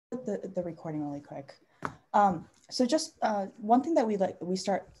start the recording really quick. So just one thing that we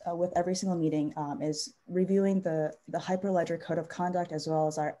start with every single meeting is reviewing the Hyperledger Code of Conduct as well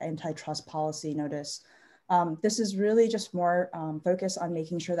as our antitrust policy notice. This is really just more focused on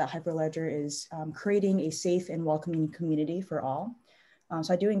making sure that Hyperledger is creating a safe and welcoming community for all.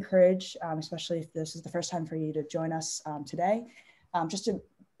 So I do encourage, especially if this is the first time for you to join us today, just to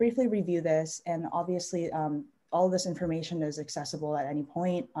briefly review this. And obviously, all of this information is accessible at any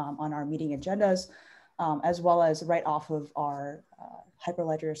point on our meeting agendas, as well as right off of our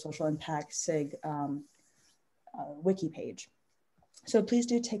Hyperledger Social Impact SIG wiki page. So please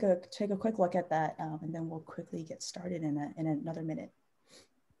do take a quick look at that, and then we'll quickly get started in another minute.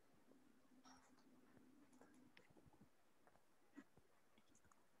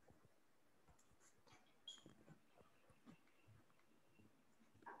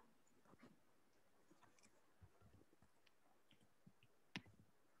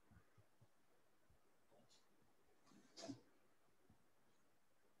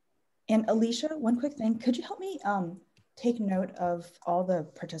 And Alicia, one quick thing, could you help me take note of all the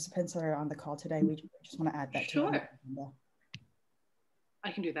participants that are on the call today? We just want to add that to the agenda.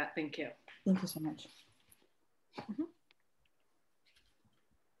 I can do that, thank you. Thank you so much. Mm-hmm.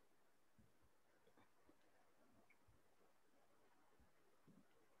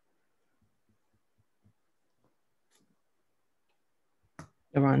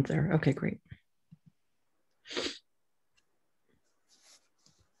 Ron's there, okay, great.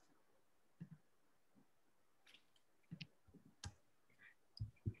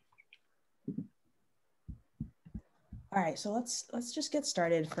 All right, so let's just get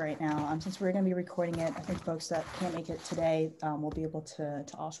started for right now. Since we're going to be recording it, I think folks that can't make it today will be able to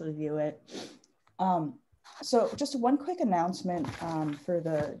also view it. So just one quick announcement for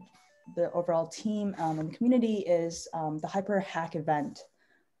the overall team and the community is the Hyper Hack event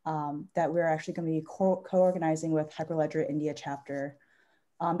that we're actually going to be co-organizing with Hyperledger India chapter.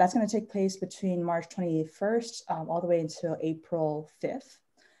 That's going to take place between March 21st all the way until April 5th.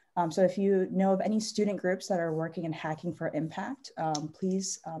 So if you know of any student groups that are working in hacking for impact,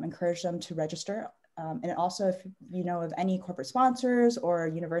 please encourage them to register. And also if you know of any corporate sponsors or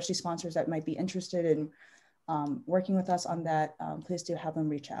university sponsors that might be interested in working with us on that, please do have them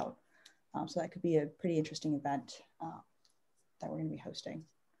reach out. So that could be a pretty interesting event that we're going to be hosting.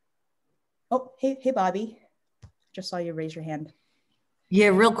 Oh, hey, Bobby. Just saw you raise your hand. Yeah,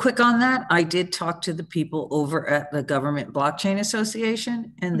 real quick on that. I did talk to the people over at the Government Blockchain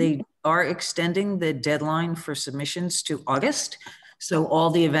Association, and they are extending the deadline for submissions to August. So all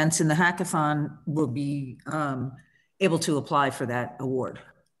the events in the hackathon will be able to apply for that award.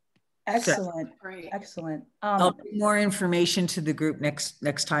 Excellent, so, excellent. I'll bring more information to the group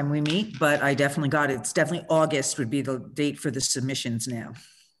next time we meet, but I definitely got it. It's definitely August would be the date for the submissions now.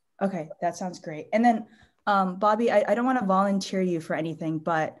 Okay, that sounds great. And then Bobby, I don't want to volunteer you for anything,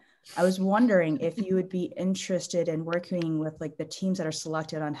 but I was wondering if you would be interested in working with like the teams that are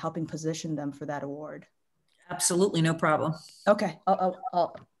selected on helping position them for that award. Absolutely, no problem. Okay,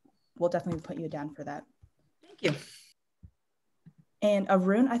 we'll definitely put you down for that. Thank you. And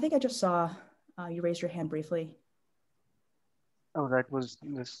Arun, I think I just saw you raise your hand briefly. Oh, that was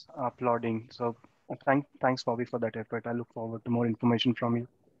this applauding. So thanks, Bobby, for that effort. I look forward to more information from you.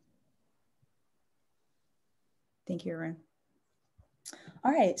 Thank you, Arun.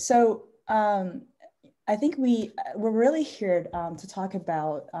 All right, so I think we're really here to talk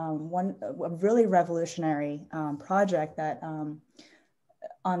about a really revolutionary project that on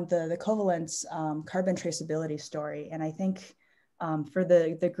the Covalence carbon traceability story. And I think for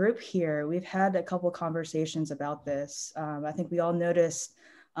the group here, we've had a couple conversations about this. I think we all noticed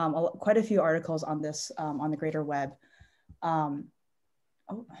quite a few articles on this on the greater web. Oh,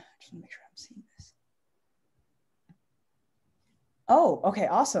 just make sure I'm seeing this. Oh, okay,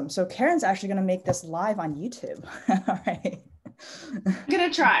 awesome. So Karen's actually going to make this live on YouTube. All right. I'm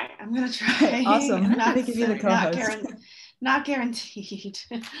gonna try. Awesome. Let me give you the co-host. Not guaranteed.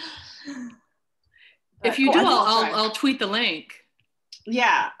 If you do, I'll tweet the link.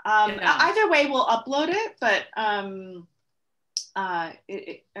 Yeah. Either way, we'll upload it. But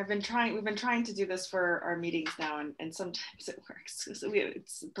we've been trying to do this for our meetings now, and sometimes it works. So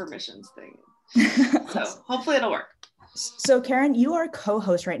it's a permissions thing. So hopefully it'll work. So Karen, you are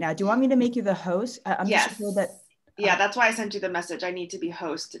co-host right now. Do you want me to make you the host? I'm yes. Just sure that. Yeah, that's why I sent you the message. I need to be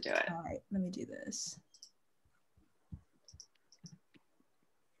host to do it. All right, let me do this.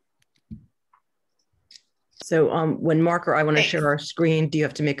 So when Mark or I want to share our screen, do you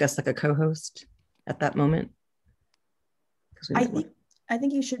have to make us like a co-host at that moment? I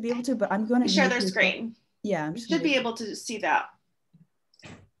think you should be able to, but I'm going to share their screen. Yeah, you should be able to see that.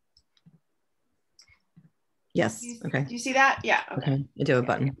 Yes. Okay. Do you see that? Yeah. Okay. I do have a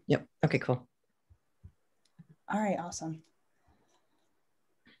button. Yep. Okay, cool. All right, awesome.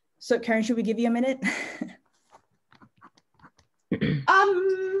 So Karen, should we give you a minute?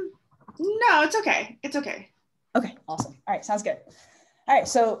 No, it's okay. It's okay. Okay, awesome. All right, sounds good. All right,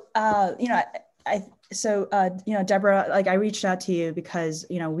 so Deborah, like I reached out to you because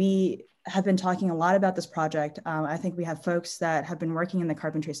we have been talking a lot about this project. I think we have folks that have been working in the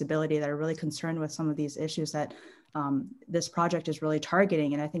carbon traceability that are really concerned with some of these issues that this project is really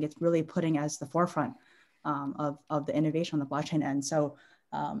targeting, and I think it's really putting as the forefront of the innovation on the blockchain end. So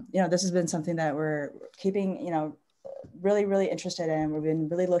this has been something that we're keeping really, really interested in. We've been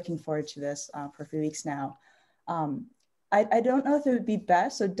really looking forward to this for a few weeks now. I don't know if it would be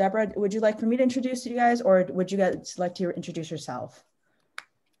best. So Deborah, would you like for me to introduce you guys, or would you guys like to introduce yourself?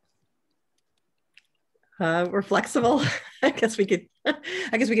 We're flexible. I guess we can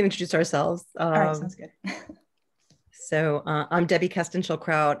introduce ourselves. All right, sounds good. So I'm Debbie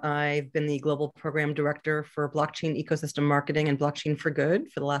Kestenschel-Kraut. I've been the Global Program Director for Blockchain Ecosystem Marketing and Blockchain for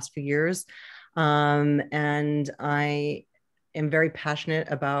Good for the last few years. And I am very passionate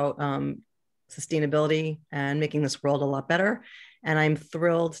about sustainability and making this world a lot better. And I'm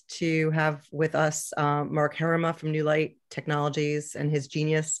thrilled to have with us Mark Harima from New Light Technologies and his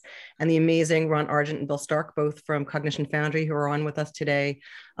genius, and the amazing Ron Argent and Bill Stark, both from Cognition Foundry, who are on with us today.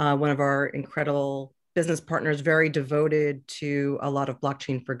 One of our incredible business partners, very devoted to a lot of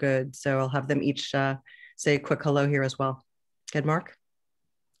blockchain for good. So I'll have them each say a quick hello here as well. Good, Mark?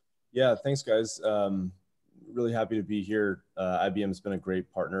 Yeah, thanks guys. Really happy to be here. IBM's been a great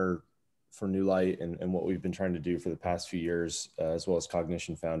partner for New Light and what we've been trying to do for the past few years, as well as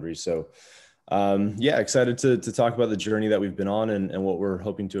Cognition Foundry. So yeah, excited to talk about the journey that we've been on and what we're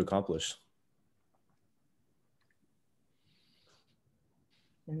hoping to accomplish.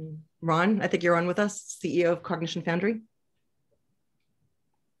 Ron, I think you're on with us, CEO of Cognition Foundry.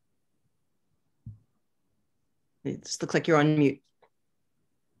 It just looks like you're on mute.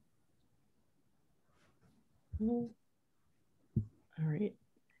 All right,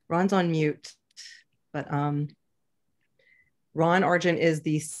 Ron's on mute, but Ron Argent is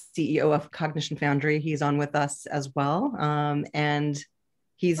the CEO of Cognition Foundry. He's on with us as well, and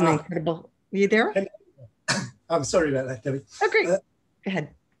he's an incredible. Are you there? I'm sorry about that, Debbie. Oh, great. Go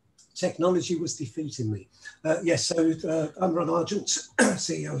ahead. Technology was defeating me. Yes, so I'm Ron Argent,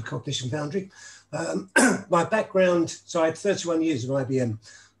 CEO of Cognition Foundry. My background, so I had 31 years of IBM,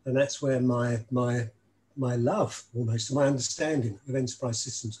 and that's where my love, almost, my understanding of enterprise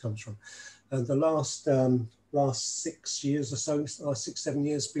systems comes from. And the last 6 years or so, last 6-7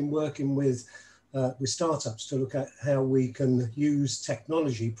 years, been working with startups to look at how we can use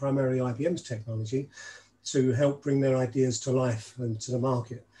technology, primarily IBM's technology, to help bring their ideas to life and to the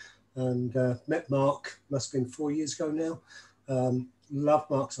market. And met Mark, must have been 4 years ago now. Loved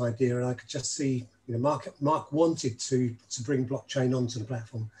Mark's idea, and I could just see, Mark wanted to bring blockchain onto the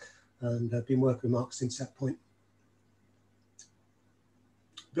platform, and I've been working with Mark since that point.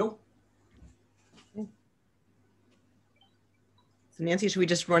 Bill? So Nancy, should we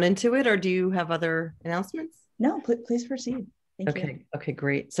just run into it, or do you have other announcements? No, please proceed. Thank you. Okay,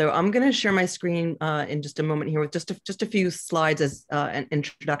 great. So I'm going to share my screen in just a moment here with just a few slides as an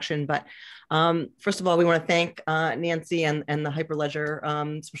introduction. But first of all, we want to thank Nancy and the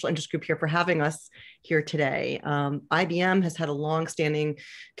Hyperledger Special Interest Group here for having us here today. IBM has had a long-standing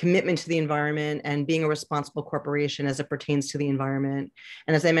commitment to the environment and being a responsible corporation as it pertains to the environment.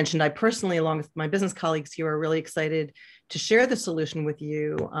 And as I mentioned, I personally, along with my business colleagues here, are really excited to share the solution with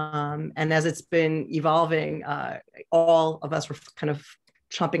you. And as it's been evolving, all of us were kind of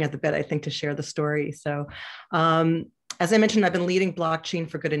chomping at the bit, I think, to share the story. So as I mentioned, I've been leading blockchain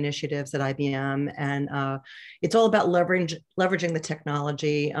for good initiatives at IBM, and it's all about leveraging the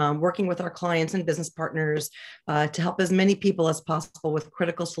technology, working with our clients and business partners to help as many people as possible with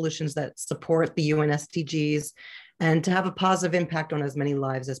critical solutions that support the UN SDGs and to have a positive impact on as many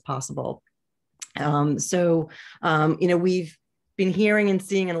lives as possible. We've been hearing and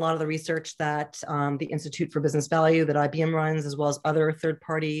seeing in a lot of the research that the Institute for Business Value that IBM runs, as well as other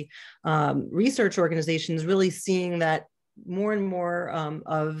third-party research organizations, really seeing that more and more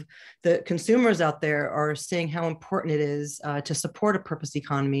of the consumers out there are seeing how important it is to support a purpose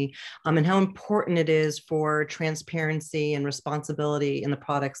economy, and how important it is for transparency and responsibility in the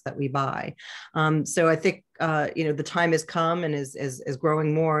products that we buy. So I think the time has come and is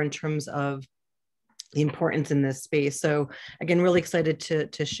growing more in terms of the importance in this space. So again, really excited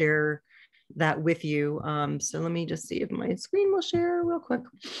to share that with you. So let me just see if my screen will share real quick.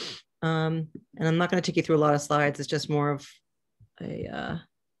 And I'm not going to take you through a lot of slides. It's just more of a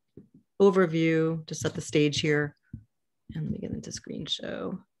overview to set the stage here. And let me get into screen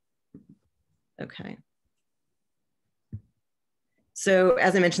show. Okay. So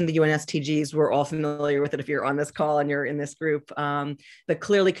as I mentioned, the UN SDGs, we're all familiar with it if you're on this call and you're in this group. But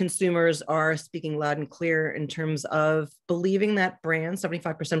clearly consumers are speaking loud and clear in terms of believing that brands,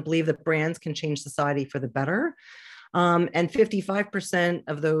 75% believe that brands can change society for the better. And 55%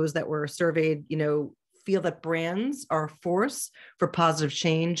 of those that were surveyed, feel that brands are a force for positive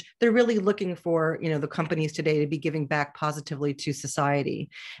change. They're really looking for, the companies today to be giving back positively to society.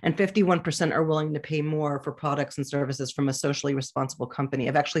 And 51% are willing to pay more for products and services from a socially responsible company.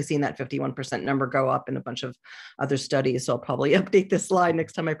 I've actually seen that 51% number go up in a bunch of other studies. So I'll probably update this slide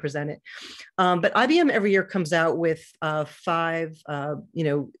next time I present it. But IBM every year comes out with 5,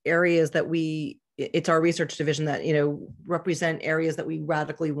 areas that it's our research division that, represent areas that we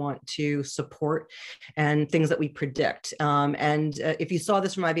radically want to support and things that we predict. If you saw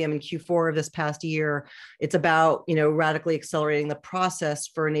this from IBM in Q4 of this past year, it's about, radically accelerating the process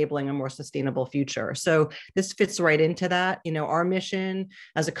for enabling a more sustainable future. So this fits right into that. Our mission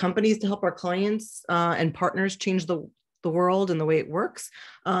as a company is to help our clients and partners change the world and the way it works.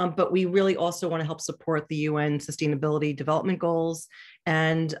 But we really also want to help support the UN Sustainability Development Goals.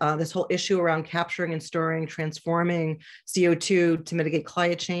 And this whole issue around capturing and storing, transforming CO2 to mitigate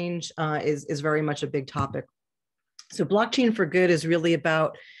climate change is very much a big topic. So blockchain for good is really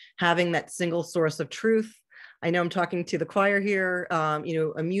about having that single source of truth. I know I'm talking to the choir here,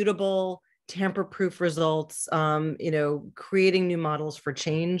 immutable, tamper-proof results, creating new models for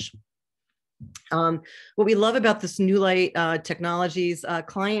change. What we love about this New Light Technologies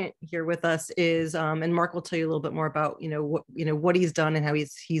client here with us is, and Mark will tell you a little bit more about, what he's done and how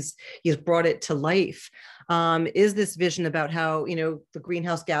he's brought it to life. Is this vision about how, the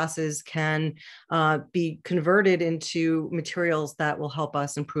greenhouse gases can be converted into materials that will help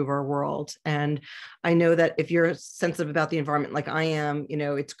us improve our world. And I know that if you're sensitive about the environment like I am,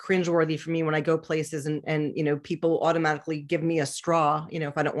 it's cringeworthy for me when I go places and people automatically give me a straw,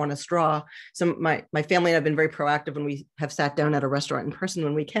 if I don't want a straw. So my family and I've been very proactive when we have sat down at a restaurant in person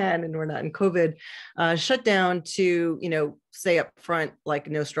when we can, and we're not in COVID shutdown to, say up front, like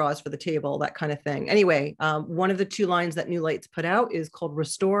no straws for the table, that kind of thing. Anyway, one of the 2 lines that New Light's put out is called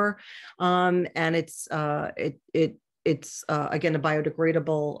Restore. And it's again, a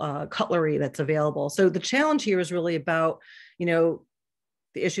biodegradable cutlery that's available. So the challenge here is really about, the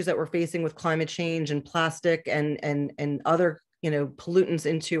issues that we're facing with climate change and plastic and other pollutants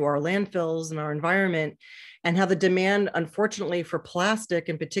into our landfills and our environment, and how the demand, unfortunately, for plastic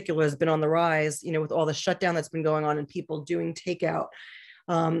in particular has been on the rise, with all the shutdown that's been going on and people doing takeout.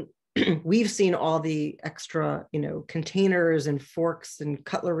 We've seen all the extra, containers and forks and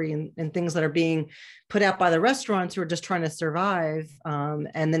cutlery and things that are being put out by the restaurants who are just trying to survive.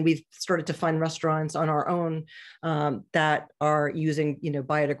 And then we've started to find restaurants on our own that are using,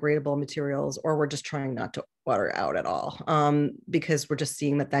 biodegradable materials, or we're just trying not to water out at all because we're just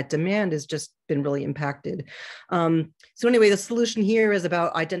seeing that demand has just been really impacted. So anyway, the solution here is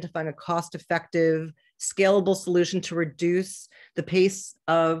about identifying a cost-effective, scalable solution to reduce the pace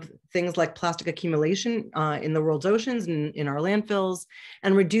of things like plastic accumulation in the world's oceans and in our landfills,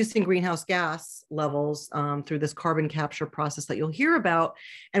 and reducing greenhouse gas levels through this carbon capture process that you'll hear about.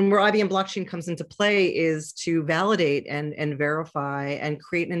 And where IBM blockchain comes into play is to validate and verify and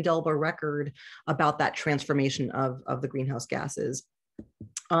create an indelible record about that transformation of the greenhouse gases.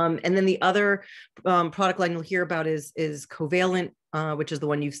 And then the other product line you'll hear about is Covalent, which is the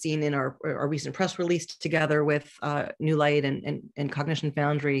one you've seen in our recent press release together with New Light and Cognition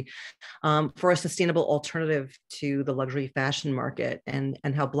Foundry for a sustainable alternative to the luxury fashion market, and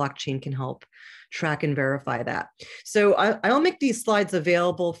how blockchain can help track and verify that. So I'll make these slides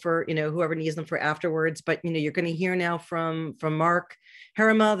available for whoever needs them for afterwards, but you're going to hear now from Mark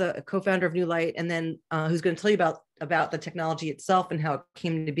Harima, the co-founder of New Light, and then who's going to tell you about the technology itself and how it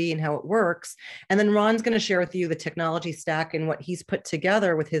came to be and how it works. And then Ron's going to share with you the technology stack and what he's put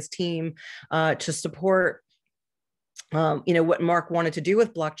together with his team to support what Mark wanted to do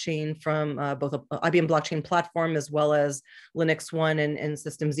with blockchain from both a IBM blockchain platform as well as Linux One and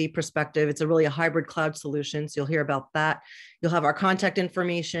System Z perspective. It's a hybrid cloud solution. So you'll hear about that. You'll have our contact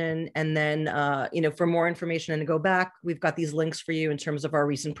information. And then, for more information and to go back, we've got these links for you in terms of our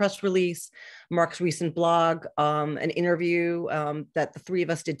recent press release, Mark's recent blog, an interview that the 3 of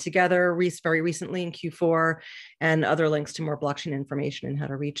us did together very recently in Q4, and other links to more blockchain information and how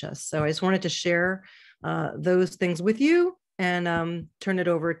to reach us. So I just wanted to share those things with you and turn it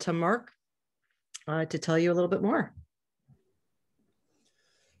over to Mark to tell you a little bit more.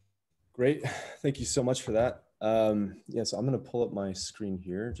 Great. Thank you so much for that. So I'm going to pull up my screen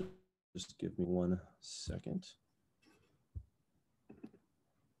here. Just give me 1 second.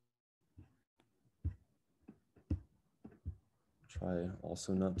 Try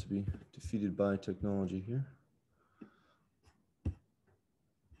also not to be defeated by technology here.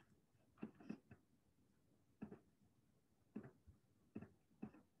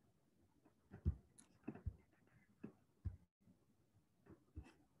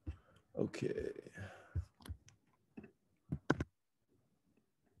 Okay.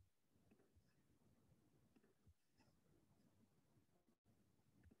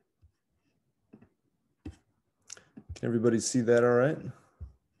 Can everybody see that all right?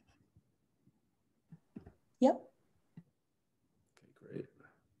 Yep. Okay, great.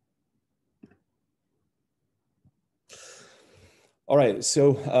 All right,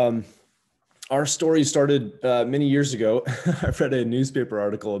 so our story started many years ago. I read a newspaper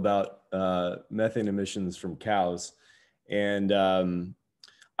article about methane emissions from cows. And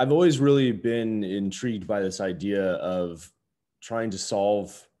I've always really been intrigued by this idea of trying to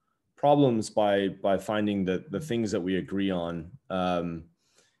solve problems by finding the things that we agree on.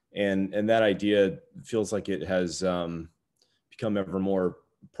 And that idea feels like it has become ever more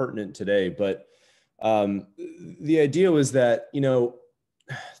pertinent today. But the idea was that, you know,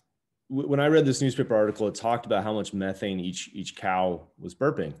 when I read this newspaper article, it talked about how much methane each cow was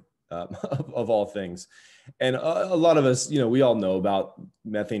burping, of all things. And a lot of us, you know, we all know about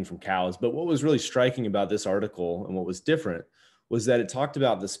methane from cows, but what was really striking about this article and what was different was that it talked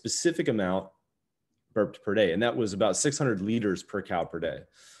about the specific amount burped per day, and that was about 600 liters per cow per day.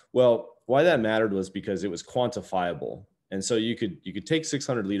 Well, why that mattered was because it was quantifiable. And so you could take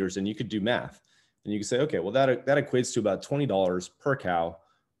 600 liters and you could do math, and you could say, okay, well, that equates to about $20 per cow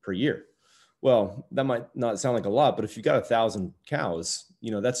per year. Well, that might not sound like a lot, but if you've got 1,000 cows,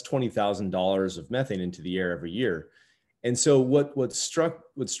 you know, that's $20,000 of methane into the air every year. And so what struck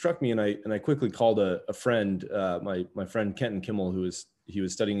me, and I quickly called a friend, my friend Kenton Kimmel, he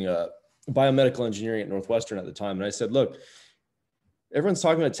was studying biomedical engineering at Northwestern at the time, and I said, look, everyone's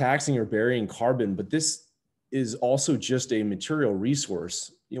talking about taxing or burying carbon, but this is also just a material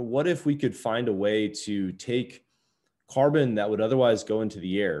resource. You know, what if we could find a way to take carbon that would otherwise go into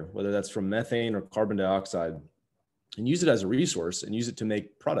the air, whether that's from methane or carbon dioxide, and use it as a resource and use it to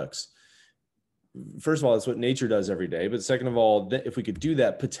make products? First of all, that's what nature does every day. But second of all, if we could do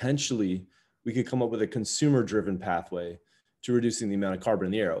that, potentially we could come up with a consumer-driven pathway to reducing the amount of carbon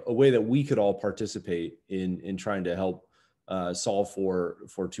in the air, a way that we could all participate in trying to help solve for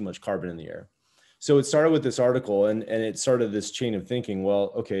too much carbon in the air. So it started with this article, and it started this chain of thinking.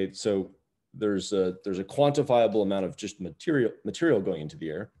 Well, okay, so there's a quantifiable amount of just material going into the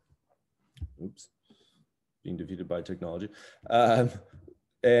air. Oops, being defeated by technology.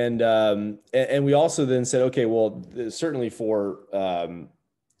 And we also then said, okay, well, certainly for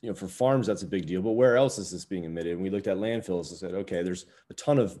for farms, that's a big deal, but where else is this being emitted? And we looked at landfills and said, okay, there's a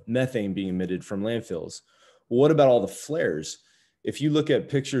ton of methane being emitted from landfills. Well, what about all the flares? If you look at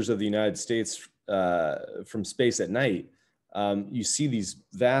pictures of the United States from space at night, you see these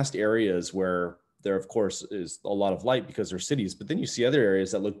vast areas where there, of course, is a lot of light because they're cities, but then you see other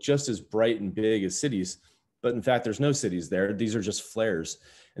areas that look just as bright and big as cities, but in fact, there's no cities there. These are just flares.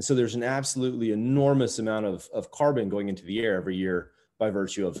 And so there's an absolutely enormous amount of carbon going into the air every year by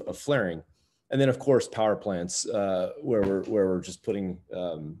virtue of flaring. And then, of course, power plants where we're just putting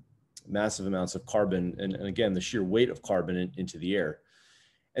massive amounts of carbon and again, the sheer weight of carbon into the air.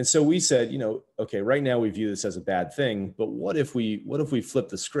 And so we said, okay, right now we view this as a bad thing, but what if we flip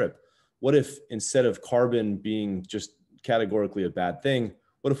the script? What if instead of carbon being just categorically a bad thing,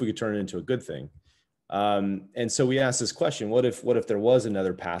 what if we could turn it into a good thing? And so we asked this question, what if there was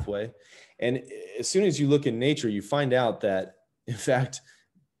another pathway? And as soon as you look in nature, you find out that, in fact,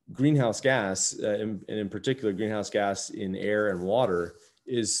 greenhouse gas, and in particular greenhouse gas in air and water,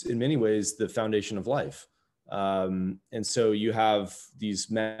 is in many ways the foundation of life. And so you have these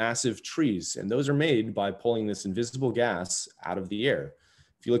massive trees, and those are made by pulling this invisible gas out of the air.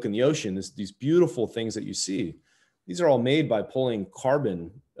 If you look in the ocean, these beautiful things that you see, these are all made by pulling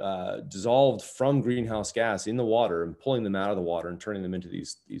carbon dissolved from greenhouse gas in the water and pulling them out of the water and turning them into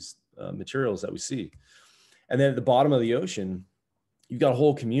these materials that we see. And then at the bottom of the ocean, you've got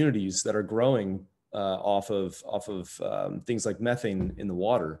whole communities that are growing off of things like methane in the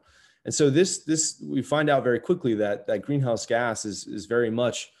water. And so this we find out very quickly that greenhouse gas is very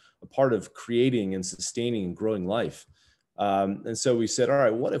much a part of creating and sustaining and growing life. And so we said, all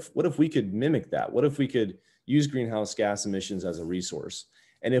right, what if we could mimic that? What if we could use greenhouse gas emissions as a resource?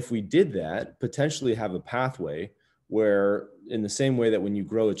 And if we did that, potentially have a pathway where, in the same way that when you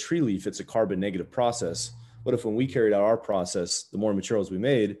grow a tree leaf, it's a carbon negative process. What if when we carried out our process, the more materials we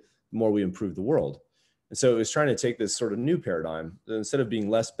made, the more we improve the world. And so it was trying to take this sort of new paradigm. Instead of being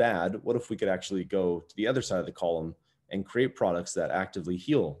less bad, what if we could actually go to the other side of the column and create products that actively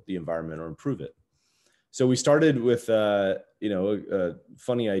heal the environment or improve it? So we started with, a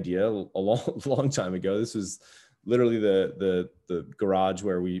funny idea a long time ago. This was literally the garage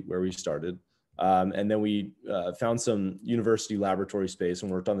where we started. And then we found some university laboratory space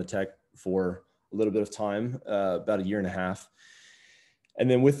and worked on the tech for a little bit of time, about a year and a half. And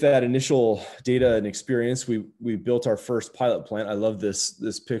then with that initial data and experience, we built our first pilot plant. I love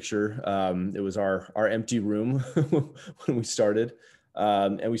this picture. It was our empty room when we started.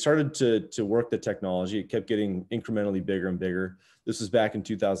 And we started to work the technology. It kept getting incrementally bigger and bigger. This was back in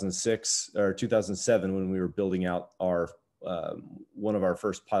 2006 or 2007 when we were building out our one of our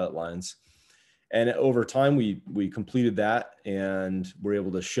first pilot lines. And over time, we completed that and were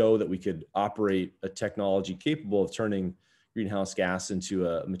able to show that we could operate a technology capable of turning greenhouse gas into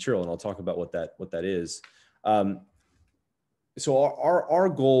a material. And I'll talk about what that is. So our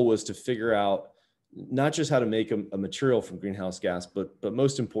goal was to figure out not just how to make a material from greenhouse gas, but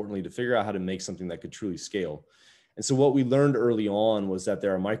most importantly, to figure out how to make something that could truly scale. And so what we learned early on was that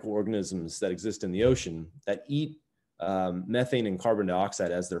there are microorganisms that exist in the ocean that eat methane and carbon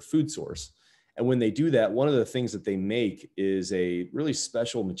dioxide as their food source. And when they do that, one of the things that they make is a really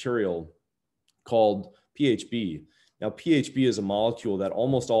special material called PHB. Now, PHB is a molecule that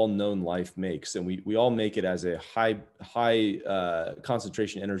almost all known life makes, and we all make it as a high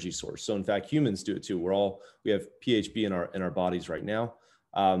concentration energy source. So in fact, humans do it too. We have PHB in our bodies right now,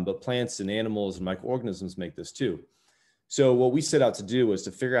 but plants and animals and microorganisms make this too. So what we set out to do was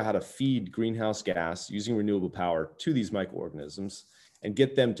to figure out how to feed greenhouse gas using renewable power to these microorganisms and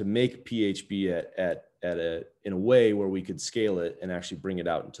get them to make PHB in a way where we could scale it and actually bring it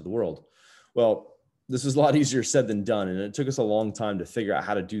out into the world. Well, this is a lot easier said than done, and it took us a long time to figure out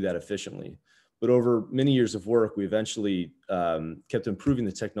how to do that efficiently. But over many years of work, we eventually kept improving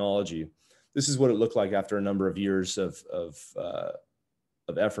the technology. This is what it looked like after a number of years of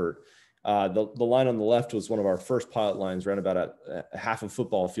effort. The line on the left was one of our first pilot lines, ran about a half a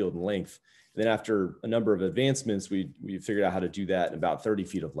football field in length. And then after a number of advancements, we figured out how to do that in about 30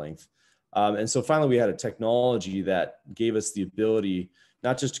 feet of length. And so finally, we had a technology that gave us the ability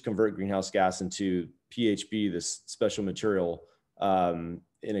not just to convert greenhouse gas into PHB, this special material,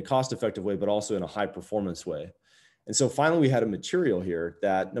 in a cost-effective way, but also in a high-performance way. And so finally, we had a material here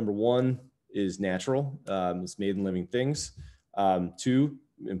that, number one, is natural. It's made in living things. Two,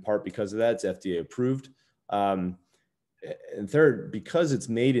 in part because of that, it's FDA approved. And third, because it's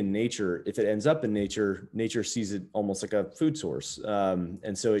made in nature, if it ends up in nature, nature sees it almost like a food source.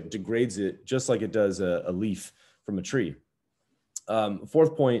 And so it degrades it just like it does a leaf from a tree.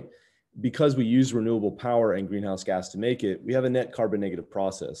 Fourth point, because we use renewable power and greenhouse gas to make it, we have a net carbon negative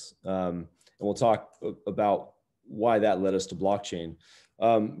process. And we'll talk about why that led us to blockchain.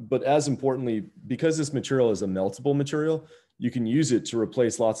 But as importantly, because this material is a meltable material, you can use it to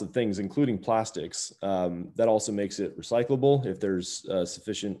replace lots of things, including plastics. That also makes it recyclable if there's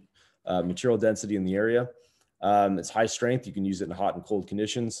sufficient material density in the area. It's high strength. You can use it in hot and cold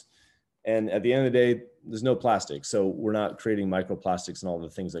conditions. And at the end of the day, there's no plastic. So we're not creating microplastics and all the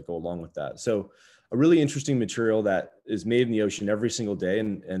things that go along with that. So a really interesting material that is made in the ocean every single day.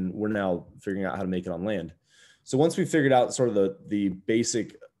 And we're now figuring out how to make it on land. So once we figured out sort of the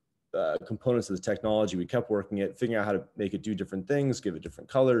basic components of the technology, we kept working it, figuring out how to make it do different things, give it different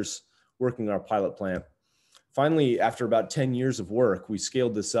colors, working our pilot plant. Finally, after about 10 years of work, we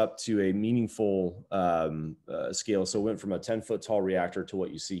scaled this up to a meaningful scale. So it went from a 10-foot tall reactor to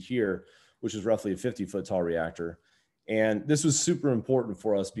what you see here, which is roughly a 50-foot tall reactor. And this was super important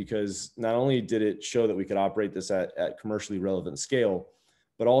for us because not only did it show that we could operate this at commercially relevant scale,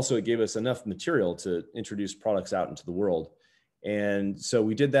 but also it gave us enough material to introduce products out into the world. And so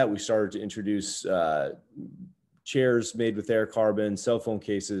we did that. We started to introduce chairs made with air carbon, cell phone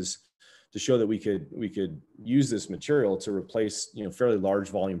cases, to show that we could use this material to replace fairly large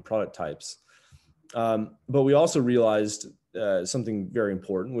volume product types. But we also realized something very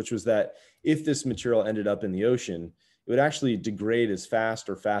important, which was that if this material ended up in the ocean, it would actually degrade as fast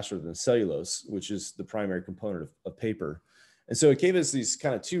or faster than cellulose, which is the primary component of paper. And so it gave us these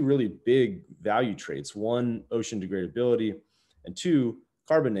kind of two really big value traits: one, ocean degradability, and two,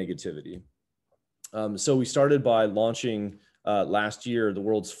 carbon negativity. So we started by launching last year the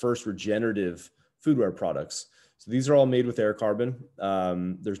world's first regenerative foodware products. So these are all made with air carbon.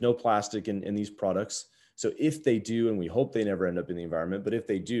 There's no plastic in these products. So if they do, and we hope they never end up in the environment, but if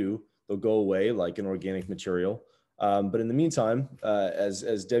they do, they'll go away like an organic material. But in the meantime,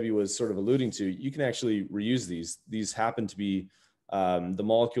 as Debbie was sort of alluding to, you can actually reuse these. These happen to be The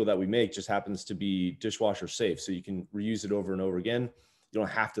molecule that we make just happens to be dishwasher safe. So you can reuse it over and over again. You don't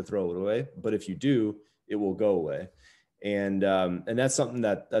have to throw it away, but if you do, it will go away. And that's something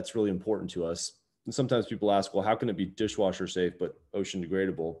that's really important to us. And sometimes people ask, well, how can it be dishwasher safe, but ocean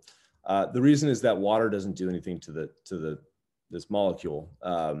degradable? The reason is that water doesn't do anything to this molecule.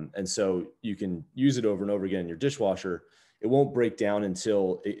 And so you can use it over and over again in your dishwasher. It won't break down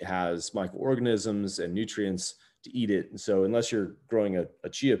until it has microorganisms and nutrients to eat it. And so unless you're growing a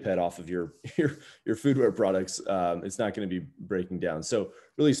chia pet off of your foodware products, it's not going to be breaking down. So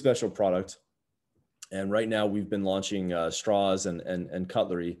really special product. And right now we've been launching straws and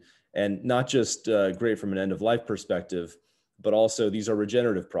cutlery, and not just great from an end of life perspective, but also these are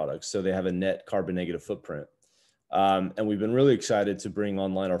regenerative products. So they have a net carbon negative footprint. And we've been really excited to bring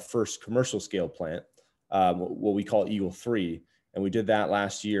online our first commercial scale plant, what we call Eagle 3. And we did that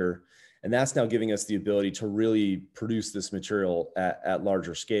last year. And that's now giving us the ability to really produce this material at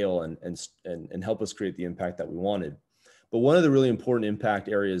larger scale and help us create the impact that we wanted. But one of the really important impact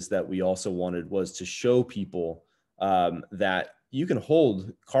areas that we also wanted was to show people that you can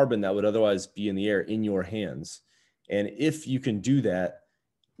hold carbon that would otherwise be in the air in your hands. And if you can do that,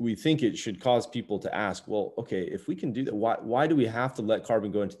 we think it should cause people to ask, well, okay, if we can do that, why do we have to let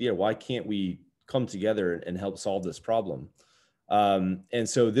carbon go into the air? Why can't we come together and help solve this problem? And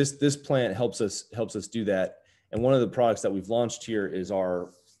so this plant helps us do that. And one of the products that we've launched here is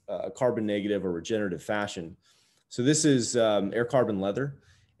our carbon negative or regenerative fashion. So this is air carbon leather,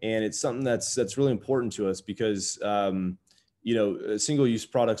 and it's something that's really important to us because single-use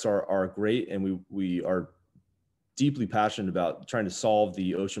products are great, and we are deeply passionate about trying to solve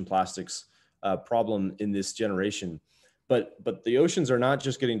the ocean plastics problem in this generation. But the oceans are not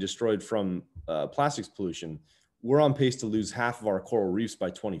just getting destroyed from plastics pollution. We're on pace to lose half of our coral reefs by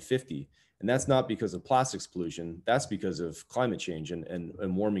 2050. And that's not because of plastics pollution. That's because of climate change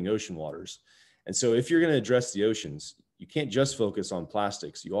and warming ocean waters. And so if you're going to address the oceans, you can't just focus on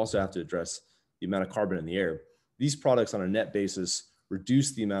plastics. You also have to address the amount of carbon in the air. These products on a net basis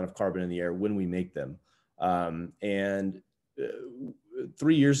reduce the amount of carbon in the air when we make them. 3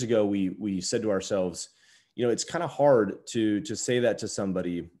 years ago, we said to ourselves, it's kind of hard to say that to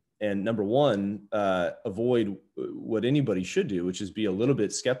somebody. And number one, avoid what anybody should do, which is be a little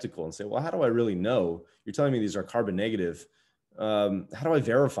bit skeptical and say, well, how do I really know? You're telling me these are carbon negative. How do I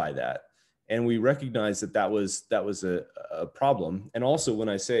verify that? And we recognized that was a problem. And also when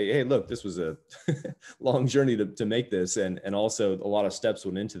I say, hey, look, this was a long journey to make this, and also a lot of steps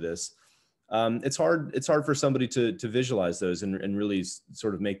went into this. It's hard for somebody to visualize those and really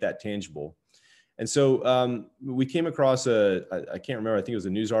sort of make that tangible. And so we came across I can't remember, I think it was a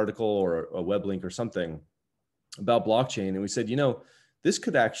news article or a web link or something about blockchain. And we said, this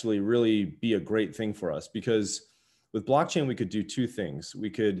could actually really be a great thing for us, because with blockchain, we could do two things. We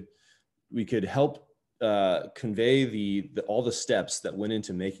could help convey all the steps that went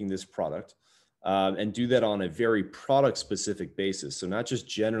into making this product and do that on a very product specific basis. So not just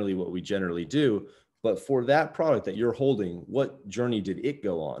generally what we generally do, but for that product that you're holding, what journey did it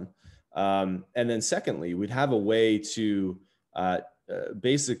go on? And then secondly, we'd have a way to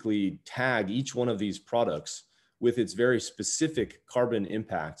basically tag each one of these products with its very specific carbon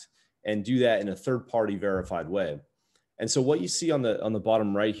impact and do that in a third-party verified way. And so what you see on the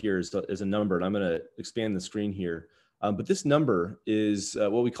bottom right here is a number, and I'm going to expand the screen here. But this number is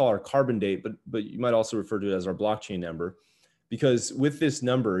what we call our carbon date, but you might also refer to it as our blockchain number, because with this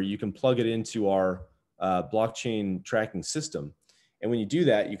number, you can plug it into our blockchain tracking system. And when you do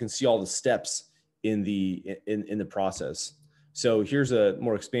that, you can see all the steps in the process. So here's a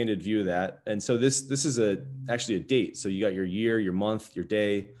more expanded view of that. And so this is actually a date. So you got your year, your month, your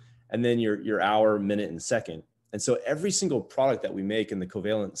day, and then your hour, minute, and second. And so every single product that we make in the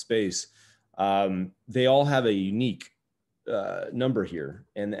covalent space, they all have a unique number here.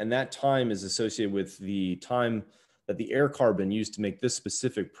 And that time is associated with the time that the air carbon used to make this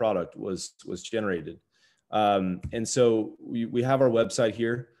specific product was generated. And so we have our website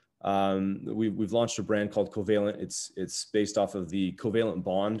here. We've launched a brand called Covalent. It's based off of the covalent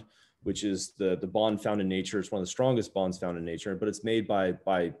bond, which is the bond found in nature. It's one of the strongest bonds found in nature, but it's made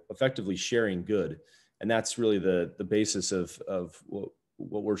by effectively sharing good. And that's really the basis of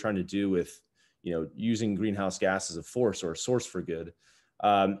what we're trying to do with, using greenhouse gas as a force or a source for good.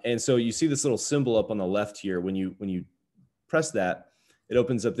 And so you see this little symbol up on the left here. When you press that, it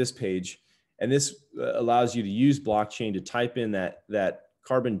opens up this page. And this allows you to use blockchain to type in that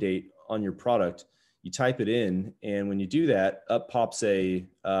carbon date on your product. You type it in, and when you do that, up pops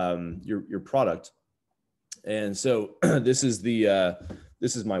your product. And so this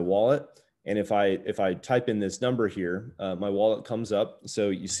is my wallet, And if I type in this number here, my wallet comes up. So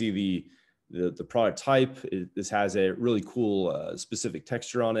you see the product type. This has a really cool specific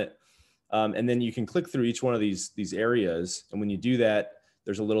texture on it. And then you can click through each one of these areas. And when you do that,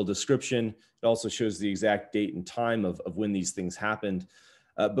 there's a little description. It also shows the exact date and time of when these things happened.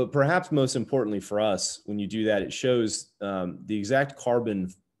 But perhaps most importantly for us, when you do that, it shows the exact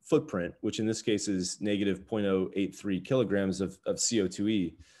carbon footprint, which in this case is negative 0.083 kilograms of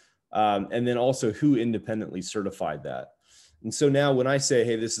CO2e. And then also who independently certified that. And so now when I say,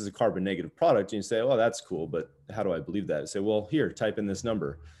 hey, this is a carbon negative product, and you say, oh, that's cool, but how do I believe that? I say, well, here, type in this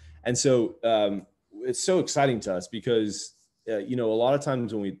number. And so it's so exciting to us because, you know, a lot of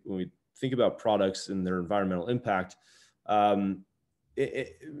times when we think about products and their environmental impact, in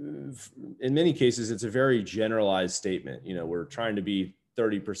many cases, it's a very generalized statement. You know, we're trying to be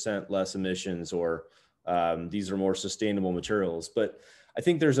 30% less emissions, or these are more sustainable materials. But I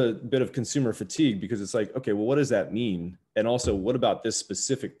think there's a bit of consumer fatigue because it's like, okay, well, what does that mean? And also, what about this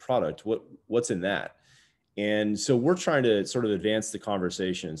specific product? What's in that? And so we're trying to sort of advance the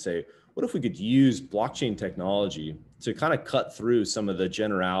conversation and say, what if we could use blockchain technology to kind of cut through some of the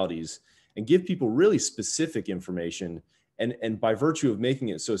generalities and give people really specific information? And by virtue of making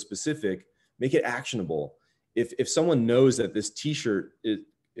it so specific, make it actionable. If someone knows that this t-shirt it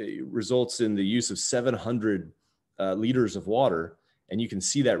results in the use of 700 liters of water, and you can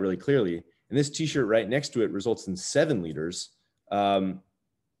see that really clearly, and this t-shirt right next to it results in 7 liters,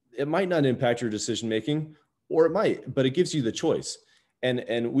 it might not impact your decision-making, or it might, but it gives you the choice.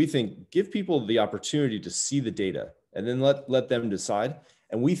 And we think, give people the opportunity to see the data and then let them decide.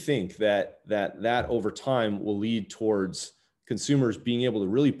 And we think that over time will lead towards consumers being able to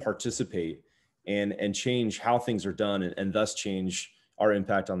really participate and change how things are done, and thus change our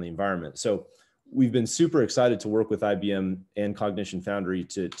impact on the environment. So we've been super excited to work with IBM and Cognition Foundry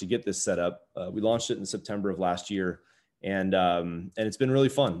to get this set up. We launched it in September of last year, and it's been really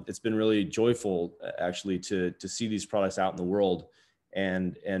fun. It's been really joyful, actually, to see these products out in the world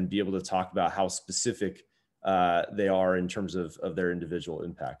and be able to talk about how specific they are in terms of their individual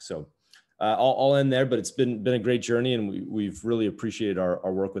impact. So I'll end there, but it's been a great journey, and we've really appreciated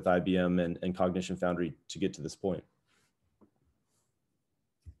our work with IBM and Cognition Foundry to get to this point.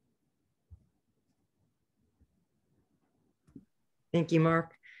 Thank you,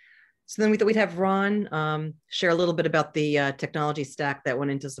 Mark. So then we thought we'd have Ron share a little bit about the technology stack that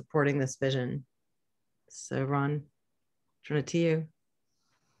went into supporting this vision. So Ron, turn it to you.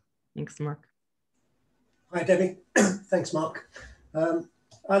 Thanks, Mark. Hi, Debbie. Thanks, Mark.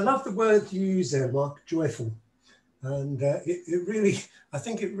 I love the word you use there, Mark, joyful. And it really, I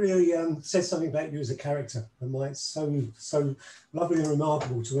think it really says something about you as a character, and why it's so lovely and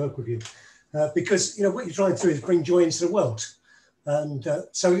remarkable to work with you. Because, you know, what you're trying to do is bring joy into the world. And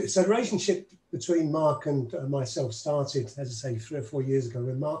so the relationship between Mark and myself started, as I say, 3 or 4 years ago,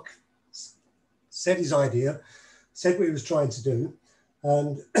 when Mark said his idea, said what he was trying to do.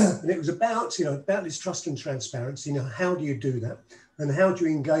 And it was about, you know, about this trust and transparency. You know, how do you do that? And how do you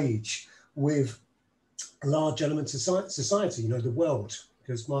engage with large elements of society, you know, the world?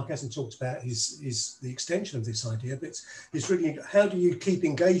 Because Mark hasn't talked about the extension of this idea, but it's really, how do you keep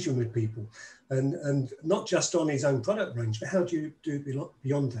engaging with people? And not just on his own product range, but how do you do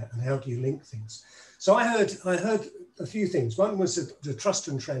beyond that? And how do you link things? So I heard a few things. One was the trust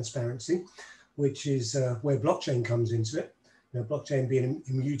and transparency, which is where blockchain comes into it. You know, blockchain being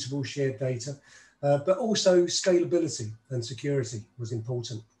immutable shared data, but also scalability and security was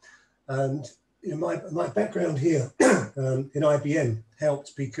important. And you know, my background here in IBM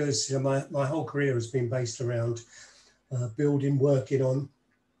helped because, you know, my whole career has been based around working on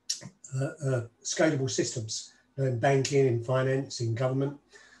scalable systems in banking, in finance, in government.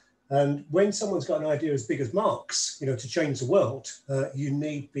 And when someone's got an idea as big as Mark's, you know, to change the world, you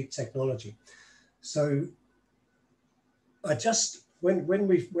need big technology. So I just, when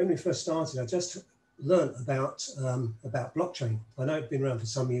we first started, I just learned about blockchain. I know it'd been around for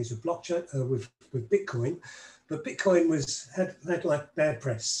some years with blockchain, with Bitcoin, but Bitcoin had like bad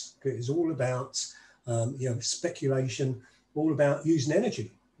press. It was all about you know, speculation, all about using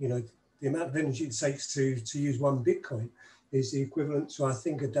energy. You know, the amount of energy it takes to use 1 Bitcoin is the equivalent to, I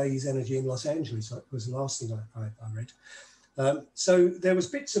think, a day's energy in Los Angeles. That was the last thing I read. So there was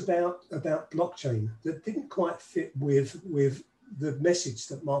bits about blockchain that didn't quite fit with the message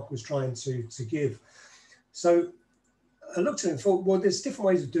that Mark was trying to give. So I looked at it and thought, well, there's different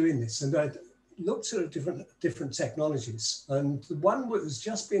ways of doing this. And I looked at different technologies. And the one that was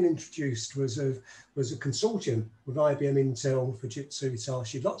just being introduced was a consortium with IBM, Intel, Fujitsu,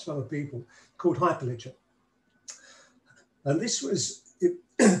 Hitachi, lots of other people, called Hyperledger. And this was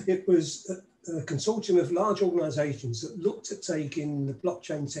it was a consortium of large organizations that looked at taking the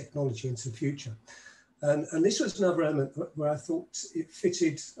blockchain technology into the future. And this was another element where I thought it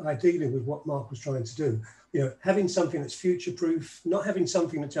fitted ideally with what Mark was trying to do. You know, having something that's future-proof, not having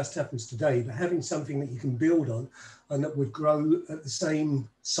something that just happens today, but having something that you can build on and that would grow at the same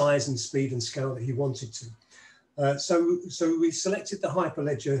size and speed and scale that he wanted to. So we selected the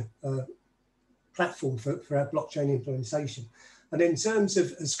Hyperledger platform for our blockchain implementation. And in terms of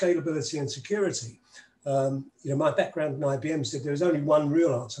scalability and security, you know, my background in IBM said there was only one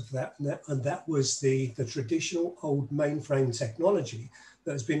real answer for that, and that was the traditional old mainframe technology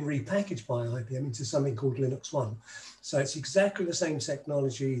that has been repackaged by IBM into something called Linux One. So it's exactly the same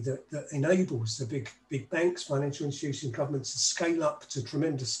technology that enables the big banks, financial institutions, governments to scale up to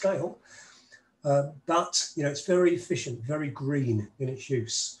tremendous scale. But you know, it's very efficient, very green in its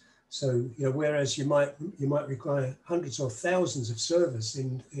use. So you know, whereas you might require hundreds or thousands of servers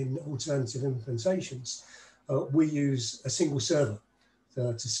in alternative implementations, we use a single server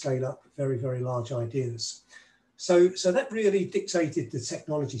to scale up very, very large ideas. So that really dictated the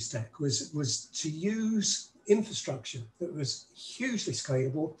technology stack, was to use infrastructure that was hugely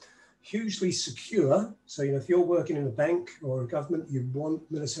scalable, hugely secure. So you know, if you're working in a bank or a government, you want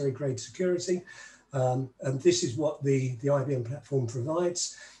military grade security, and this is what the IBM platform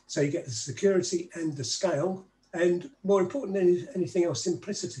provides. So you get the security and the scale, and more important than anything else,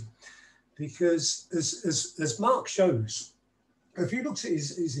 simplicity. Because as Mark shows, if you looked at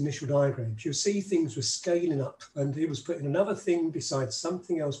his initial diagrams, you'll see things were scaling up, and he was putting another thing beside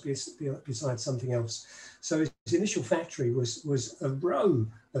something else, beside something else. So his initial factory was a row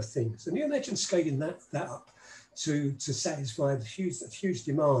of things. And you imagine scaling that up to satisfy the huge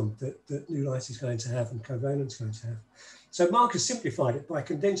demand that New Light is going to have and Covalent is going to have. So Mark has simplified it by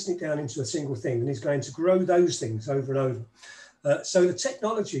condensing it down into a single thing, and he's going to grow those things over and over. So the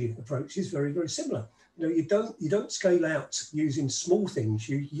technology approach is very, very similar. You know, you don't scale out using small things.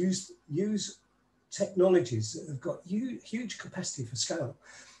 You use technologies that have got huge capacity for scale,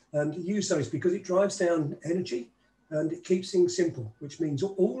 and use those because it drives down energy and it keeps things simple, which means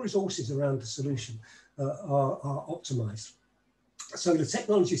all resources around the solution are optimized. So the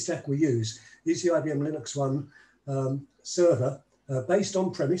technology stack we use is the IBM Linux One server based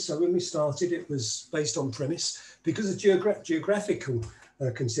on premise. So when we started, it was based on premise because of geographical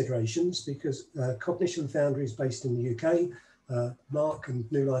considerations, because Cognition Foundry is based in the UK. Mark and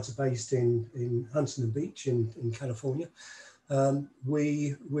New Light are based in Huntington Beach in California.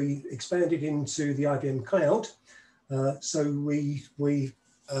 We expanded into the IBM cloud. So we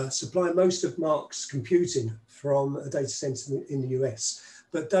supply most of Mark's computing from a data center in the US,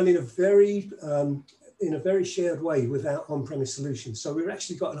 but done in a very shared way with our on-premise solution. So we've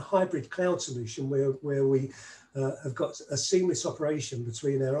actually got a hybrid cloud solution where we have got a seamless operation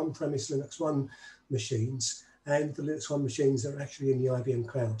between our on-premise Linux One machines and the Linux One machines that are actually in the IBM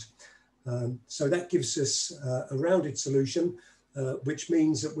cloud. So that gives us a rounded solution, which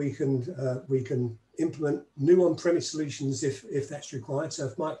means that we can implement new on-premise solutions if that's required. So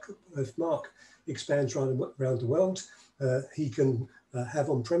if Mark expands around the world, he can have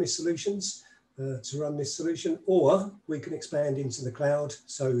on-premise solutions to run this solution, or we can expand into the cloud.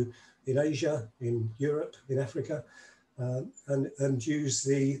 So in Asia, in Europe, in Africa, and use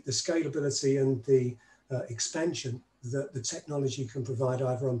the scalability and the expansion that the technology can provide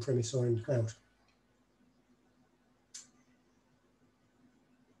either on-premise or in the cloud.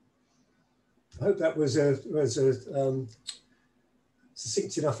 I hope that was a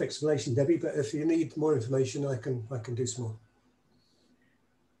succinct enough explanation, Debbie, but if you need more information, I can do some more.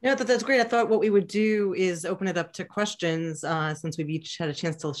 Yeah, that's great. I thought what we would do is open it up to questions since we've each had a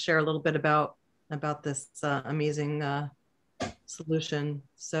chance to share a little bit about this amazing solution.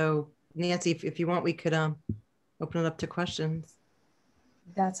 So Nancy, if you want, we could open it up to questions.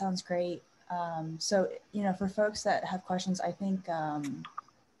 That sounds great. So, you know, for folks that have questions, I think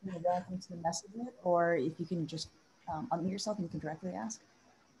you're welcome to message it, or if you can just unmute yourself and you can directly ask.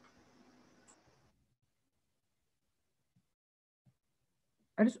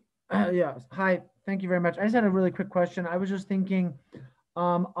 Yeah, hi, thank you very much. I just had a really quick question. I was just thinking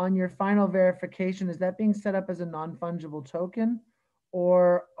on your final verification, is that being set up as a non-fungible token,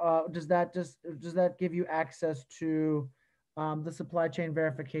 or does that give you access to the supply chain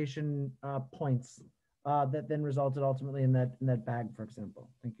verification points that then resulted ultimately in that bag, for example?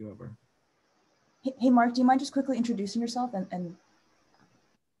 Thank you, over. Hey, Mark, do you mind just quickly introducing yourself and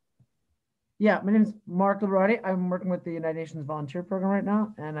Yeah, my name is Mark Liberati. I'm working with the United Nations Volunteer Program right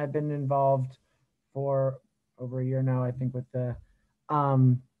now, and I've been involved for over a year now, I think, with the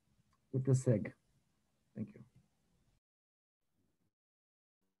SIG. Thank you.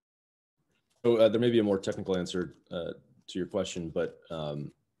 there may be a more technical answer to your question, but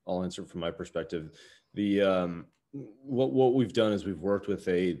I'll answer from my perspective. What we've done is we've worked with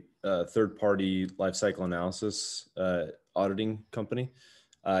a third-party lifecycle analysis auditing company,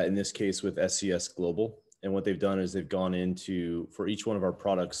 in this case with SCS Global. And what they've done is they've gone into, for each one of our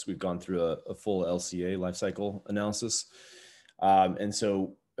products, we've gone through a full LCA lifecycle analysis. And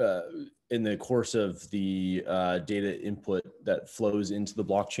so in the course of the data input that flows into the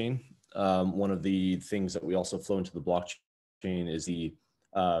blockchain, one of the things that we also flow into the blockchain is the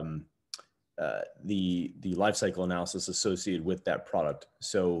lifecycle analysis associated with that product.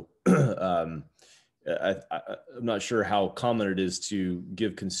 So I'm not sure how common it is to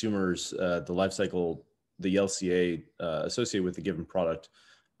give consumers the lifecycle, the LCA associated with the given product,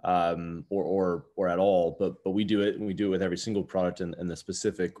 or at all, but we do it, and we do it with every single product and the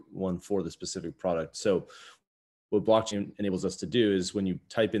specific one for the specific product. So what blockchain enables us to do is when you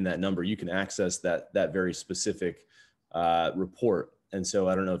type in that number, you can access that very specific report. And so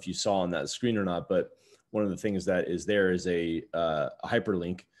I don't know if you saw on that screen or not, but one of the things that is there is a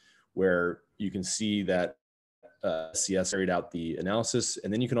hyperlink where you can see that CS carried out the analysis,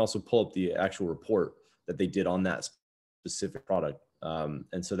 and then you can also pull up the actual report that they did on that specific product.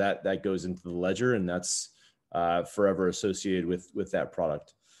 And so that goes into the ledger, and that's forever associated with that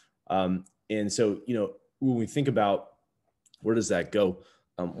product. And so, when we think about where does that go,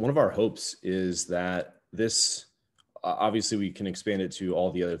 one of our hopes is that this, obviously we can expand it to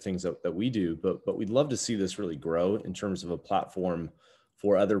all the other things that we do, but we'd love to see this really grow in terms of a platform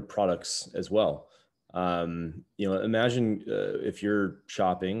for other products as well. Imagine if you're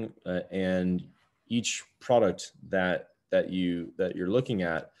shopping and each product that you're looking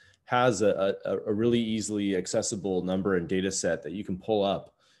at has a really easily accessible number and data set that you can pull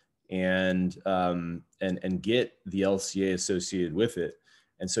up and get the LCA associated with it.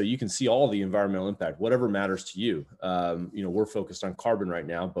 And so you can see all the environmental impact, whatever matters to you. We're focused on carbon right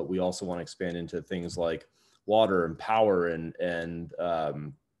now, but we also want to expand into things like water and power and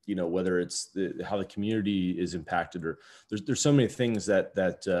whether it's how the community is impacted, or there's so many things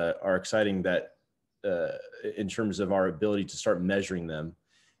that are exciting that in terms of our ability to start measuring them,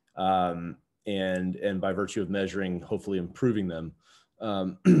 and by virtue of measuring, hopefully improving them.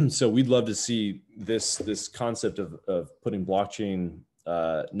 So we'd love to see this concept of putting blockchain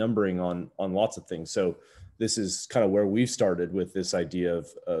numbering on lots of things. So this is kind of where we've started with this idea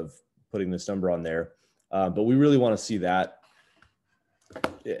of putting this number on there. But we really want to see that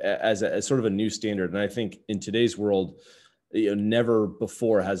as sort of a new standard. And I think in today's world, never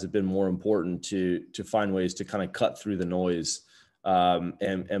before has it been more important to find ways to kind of cut through the noise. And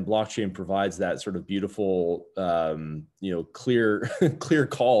blockchain provides that sort of beautiful, clear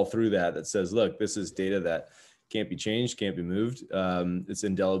call through that says, look, this is data that can't be changed, can't be moved. It's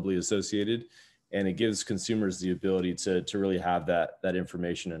indelibly associated, and it gives consumers the ability to really have that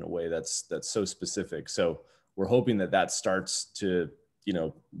information in a way that's so specific. So we're hoping that starts to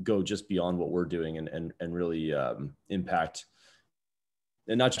go just beyond what we're doing and really impact,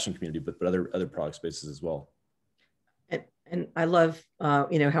 and not just in community, but other product spaces as well. And I love, how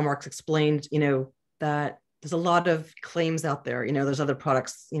Mark's explained, that there's a lot of claims out there. There's other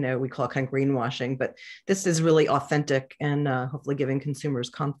products, we call it kind of greenwashing, but this is really authentic and hopefully giving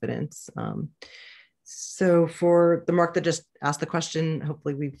consumers confidence. So for the Mark that just asked the question,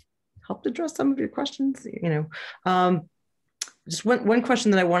 hopefully we've helped address some of your questions. Just one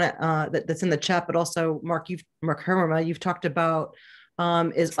question that I want to that's in the chat, but also Mark Herrema, you've talked about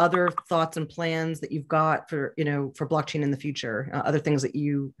is other thoughts and plans that you've got for blockchain in the future, other things that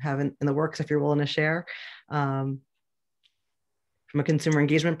you have in the works, if you're willing to share, from a consumer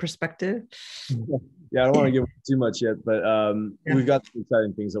engagement perspective. Yeah, I don't want to give too much yet, but we've got some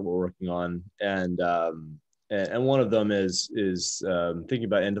exciting things that we're working on, and one of them is thinking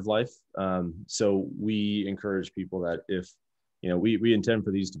about end of life. So we encourage people that if we intend for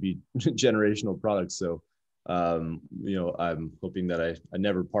these to be generational products. So I'm hoping that I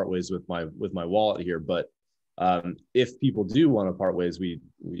never part ways with my wallet here, but if people do want to part ways, we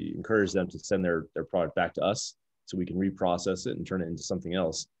encourage them to send their product back to us so we can reprocess it and turn it into something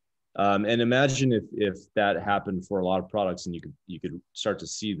else. And imagine if that happened for a lot of products, and you could start to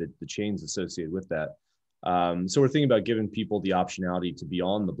see the chains associated with that. So we're thinking about giving people the optionality to be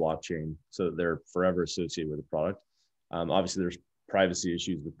on the blockchain so that they're forever associated with the product. Obviously there's privacy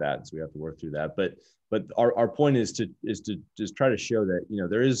issues with that, so we have to work through that. But our point is to just try to show that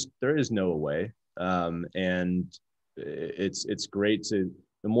there is no way, and it's great to,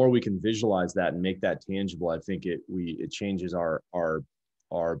 the more we can visualize that and make that tangible, I think it changes our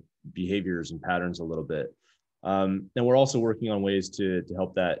behaviors and patterns a little bit. And we're also working on ways to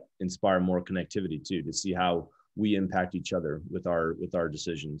help that inspire more connectivity too, to see how we impact each other with our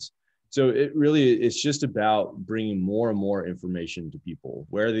decisions. So it's just about bringing more and more information to people,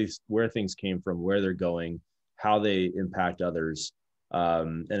 where things came from, where they're going, how they impact others.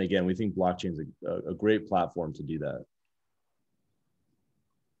 And again, we think blockchain is a great platform to do that.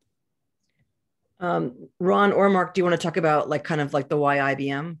 Ron or Mark, do you want to talk about kind of the why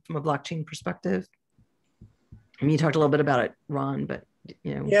IBM from a blockchain perspective? I mean, you talked a little bit about it, Ron, but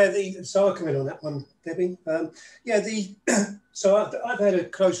Yeah, so I'll come in on that one, Debbie. So I've had a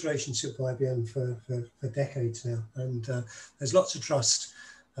close relationship with IBM for decades now, and there's lots of trust.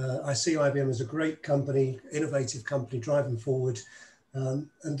 I see IBM as a great company, innovative company, driving forward. And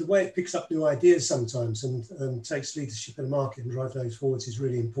the way it picks up new ideas sometimes and takes leadership in the market and drives those forwards is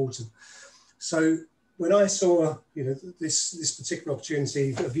really important. So when I saw this particular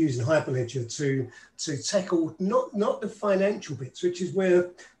opportunity of using Hyperledger to tackle not the financial bits, which is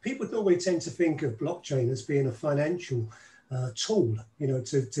where people normally tend to think of blockchain as being a financial tool,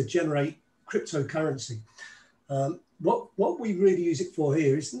 to generate cryptocurrency. What we really use it for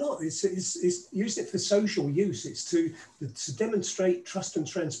here is not, it's using it for social use. It's to demonstrate trust and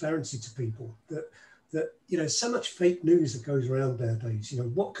transparency to people that so much fake news that goes around nowadays.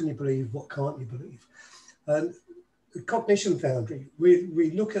 What can you believe? What can't you believe? And the Cognition Foundry,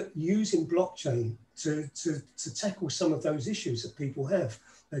 we look at using blockchain to tackle some of those issues that people have.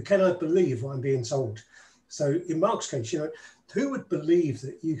 Can I believe what I'm being told? So in Mark's case, who would believe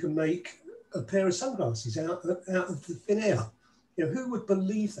that you can make a pair of sunglasses out of the thin air? Who would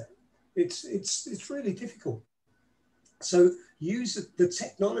believe that? It's really difficult. So use the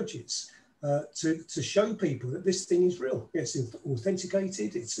technologies to show people that this thing is real. It's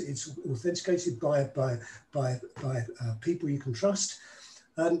authenticated. It's authenticated by people you can trust.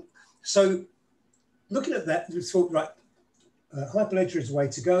 So looking at that, we thought, right, Hyperledger is the way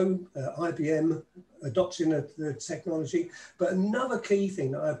to go. IBM adopting the technology. But another key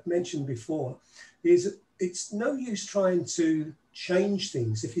thing that I've mentioned before is it's no use trying to change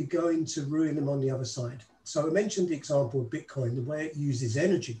things if you're going to ruin them on the other side. So I mentioned the example of Bitcoin, the way it uses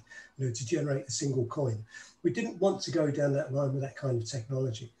energy to generate a single coin. We didn't want to go down that line with that kind of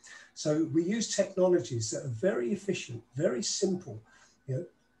technology. So we use technologies that are very efficient, very simple,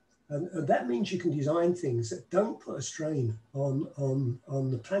 and that means you can design things that don't put a strain on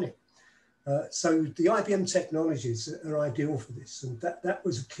the planet. So the IBM technologies are ideal for this, and that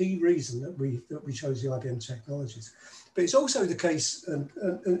was a key reason that we chose the IBM technologies. But it's also the case, and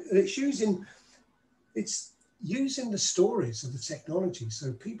it's using the stories of the technology.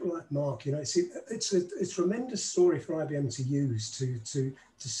 So people like Mark, it's a tremendous story for IBM to use to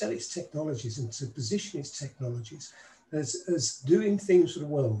sell its technologies and to position its technologies as doing things for the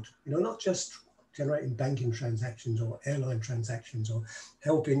world. Not just generating banking transactions or airline transactions or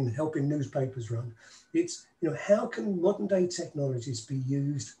helping newspapers run. It's how can modern day technologies be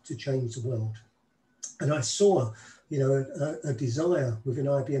used to change the world? And I saw a desire within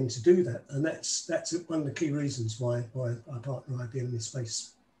IBM to do that, and that's one of the key reasons why I partner with IBM in this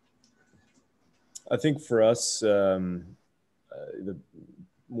space. I think for us, one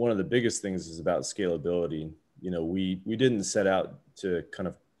of the biggest things is about scalability. We didn't set out to kind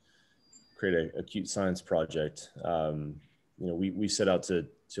of create a cute science project. We set out to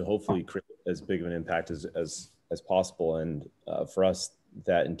hopefully create as big of an impact as possible, and for us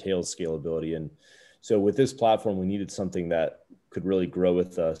that entails scalability. And so with this platform, we needed something that could really grow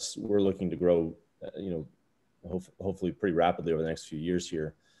with us. We're looking to grow, hopefully pretty rapidly over the next few years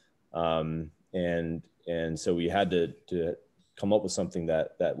here. And so we had to come up with something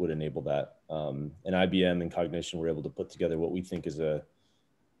that would enable that. And IBM and Cognition were able to put together what we think is a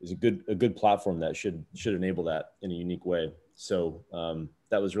good platform that should enable that in a unique way. So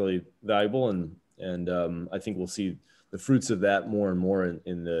that was really valuable, and I think we'll see the fruits of that more and more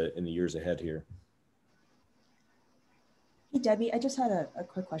in the years ahead here. Hey, Debbie, I just had a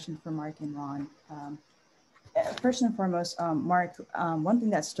quick question for Mark and Ron. First and foremost, Mark, one thing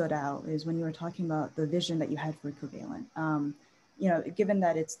that stood out is when you were talking about the vision that you had for Covalent. Given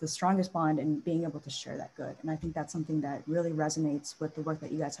that it's the strongest bond and being able to share that good. And I think that's something that really resonates with the work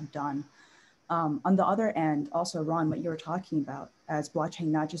that you guys have done. On the other end, also, Ron, what you were talking about as blockchain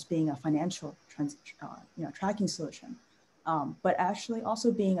not just being a financial tracking solution, but actually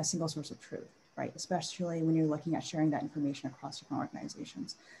also being a single source of truth. Right, especially when you're looking at sharing that information across different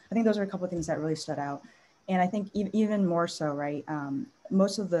organizations. I think those are a couple of things that really stood out. And I think even more so, right,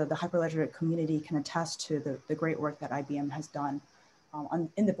 most of the Hyperledger community can attest to the great work that IBM has done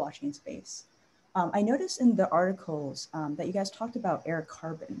in the blockchain space. I noticed in the articles that you guys talked about Eric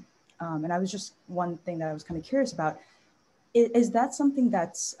Carbon. And I was just one thing that I was kind of curious about. Is that something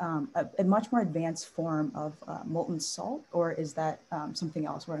that's a much more advanced form of molten salt, or is that something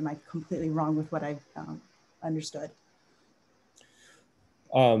else, or am I completely wrong with what I've understood?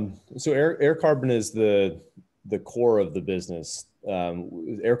 So air carbon is the core of the business.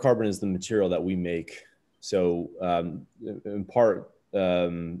 Air carbon is the material that we make. So in part,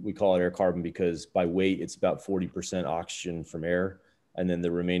 we call it air carbon because by weight, it's about 40% oxygen from air. And then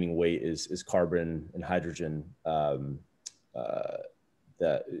the remaining weight is carbon and hydrogen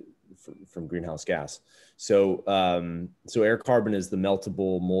that from greenhouse gas. So so air carbon is the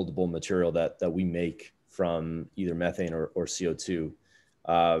meltable, moldable material that we make from either methane or CO2.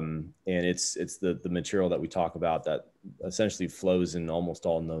 And it's the material that we talk about that essentially flows in almost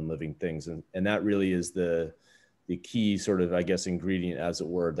all known living things. And that really is the key sort of, I guess, ingredient, as it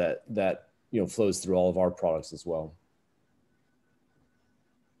were, that flows through all of our products as well.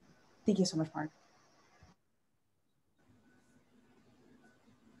 Thank you so much, Mark.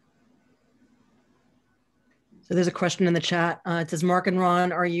 So there's a question in the chat. It says, Mark and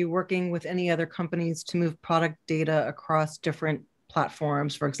Ron, are you working with any other companies to move product data across different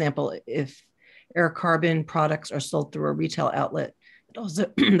platforms? For example, if air carbon products are sold through a retail outlet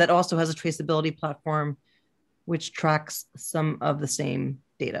that also has a traceability platform which tracks some of the same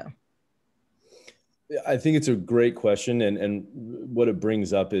data? I think it's a great question. And what it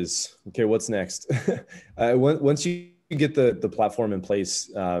brings up is, okay, what's next? Once you get the platform in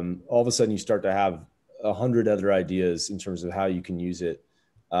place, all of a sudden you start to have 100 other ideas in terms of how you can use it.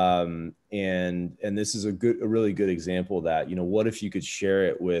 And this is a really good example of that. What if you could share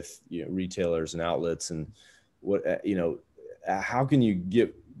it with retailers and outlets, and how can you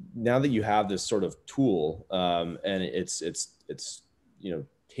get, now that you have this sort of tool, and it's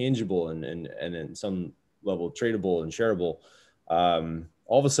tangible and in some level tradable and shareable,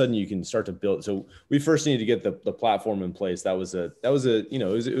 all of a sudden you can start to build. So we first needed to get the platform in place. It was a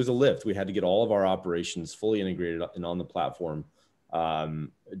lift. We had to get all of our operations fully integrated and on the platform,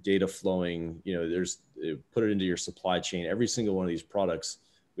 data flowing, put it into your supply chain. Every single one of these products,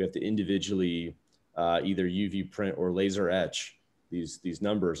 we have to individually either UV print or laser etch these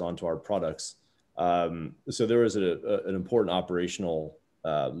numbers onto our products. So there was an important operational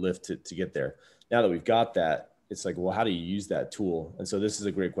lift to get there. Now that we've got that, it's like, well, how do you use that tool? And so this is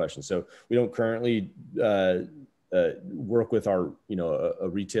a great question. So we don't currently work with our, a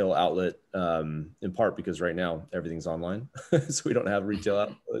retail outlet, in part because right now everything's online, so we don't have a retail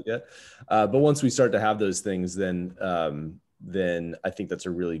outlet yet. But once we start to have those things, then I think that's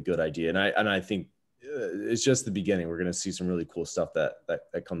a really good idea. And I think it's just the beginning. We're going to see some really cool stuff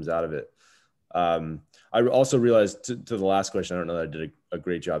that comes out of it. I also realized to the last question, I don't know that I did a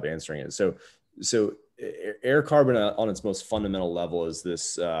great job answering it. So air carbon on its most fundamental level is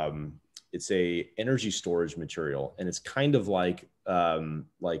this, it's a energy storage material, and it's kind of like a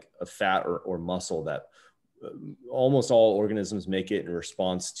fat or muscle that almost all organisms make it in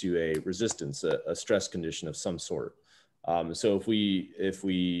response to a resistance, a stress condition of some sort. So if we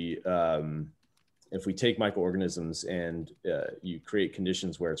take microorganisms and you create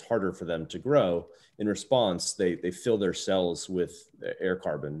conditions where it's harder for them to grow, in response, they fill their cells with air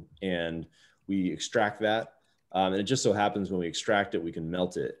carbon, and we extract that. And it just so happens when we extract it, we can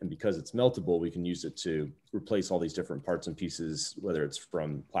melt it. And because it's meltable, we can use it to replace all these different parts and pieces, whether it's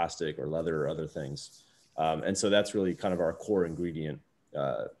from plastic or leather or other things. And so that's really kind of our core ingredient.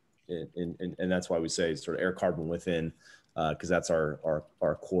 And that's why we say sort of air carbon within, because that's our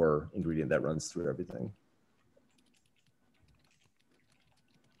core ingredient that runs through everything.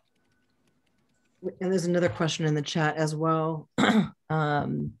 And there's another question in the chat as well.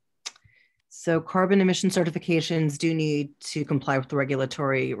 So carbon emission certifications do need to comply with the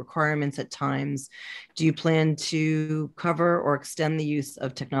regulatory requirements at times. Do you plan to cover or extend the use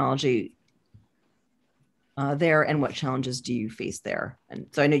of technology there, and what challenges do you face there? And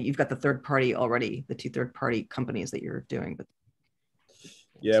so I know you've got the third party already, the 2 third-party companies that you're doing. But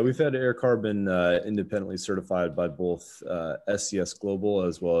yeah, we've had air carbon independently certified by both SCS Global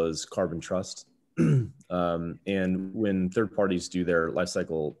as well as Carbon Trust. And when third parties do their life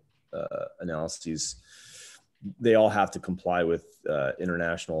cycle analyses, they all have to comply with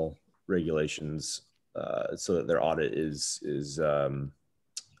international regulations so that their audit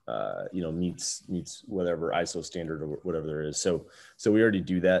meets whatever ISO standard or whatever there is. So we already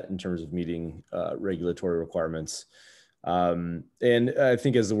do that in terms of meeting regulatory requirements. And I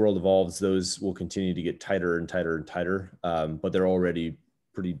think as the world evolves, those will continue to get tighter and tighter and tighter. But they're already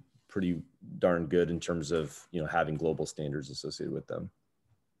pretty darn good in terms of having global standards associated with them.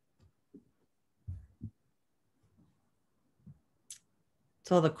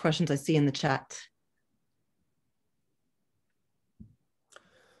 That's all the questions I see in the chat.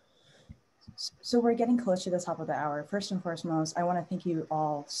 So we're getting close to the top of the hour. First and foremost, I want to thank you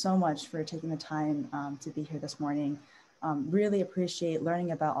all so much for taking the time to be here this morning. Really appreciate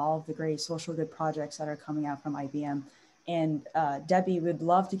learning about all of the great social good projects that are coming out from IBM. And Debbie, would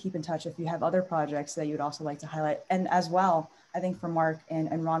love to keep in touch if you have other projects that you'd also like to highlight. And as well, I think for Mark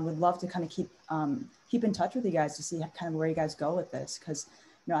and Ron, would love to kind of keep in touch with you guys to see kind of where you guys go with this. Because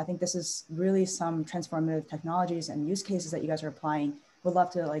I think this is really some transformative technologies and use cases that you guys are applying. Would love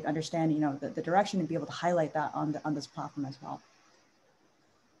to like understand, the direction and be able to highlight that on this platform as well.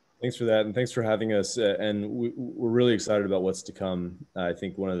 Thanks for that, and thanks for having us. And we're really excited about what's to come. I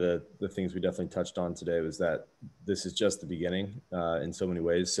think one of the things we definitely touched on today was that this is just the beginning in so many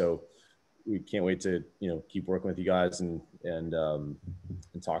ways. So we can't wait to keep working with you guys and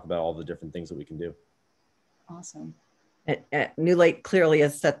talk about all the different things that we can do. Awesome. New Light clearly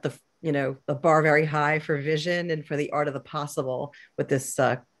has set the bar very high for vision and for the art of the possible with this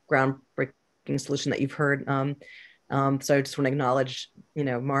groundbreaking solution that you've heard. So I just want to acknowledge,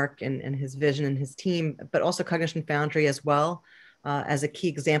 Mark and his vision and his team, but also Cognition Foundry as well, as a key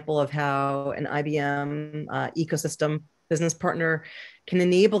example of how an IBM ecosystem business partner can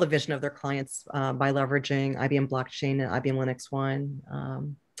enable the vision of their clients by leveraging IBM blockchain and IBM Linux One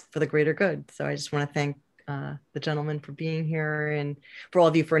for the greater good. So I just want to thank the gentleman for being here and for all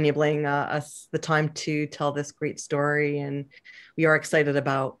of you for enabling us the time to tell this great story. And we are excited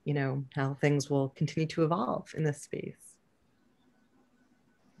about, how things will continue to evolve in this space.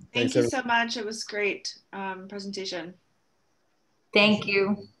 Thank you so much. It was great presentation. Thank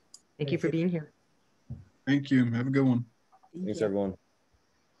you. Thank you for being here. Thank you. Have a good one. Thanks, everyone.